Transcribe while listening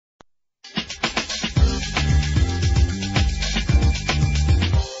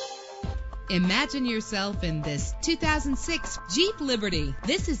Imagine yourself in this 2006 Jeep Liberty.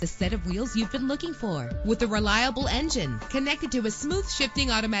 This is the set of wheels you've been looking for, with a reliable engine connected to a smooth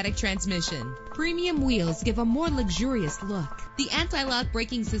shifting automatic transmission. Premium wheels give a more luxurious look. The anti-lock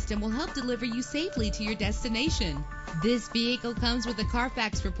braking system will help deliver you safely to your destination. This vehicle comes with a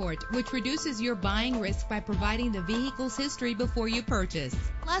Carfax report, which reduces your buying risk by providing the vehicle's history before you purchase.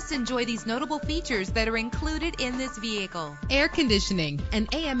 Plus, enjoy these notable features that are included in this vehicle: air conditioning, an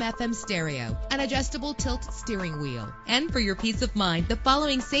AM/FM stereo, an adjustable tilt steering wheel. And for your peace of mind, the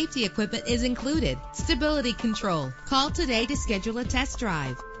following safety equipment is included: stability control. Call today to schedule a test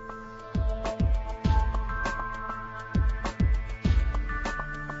drive.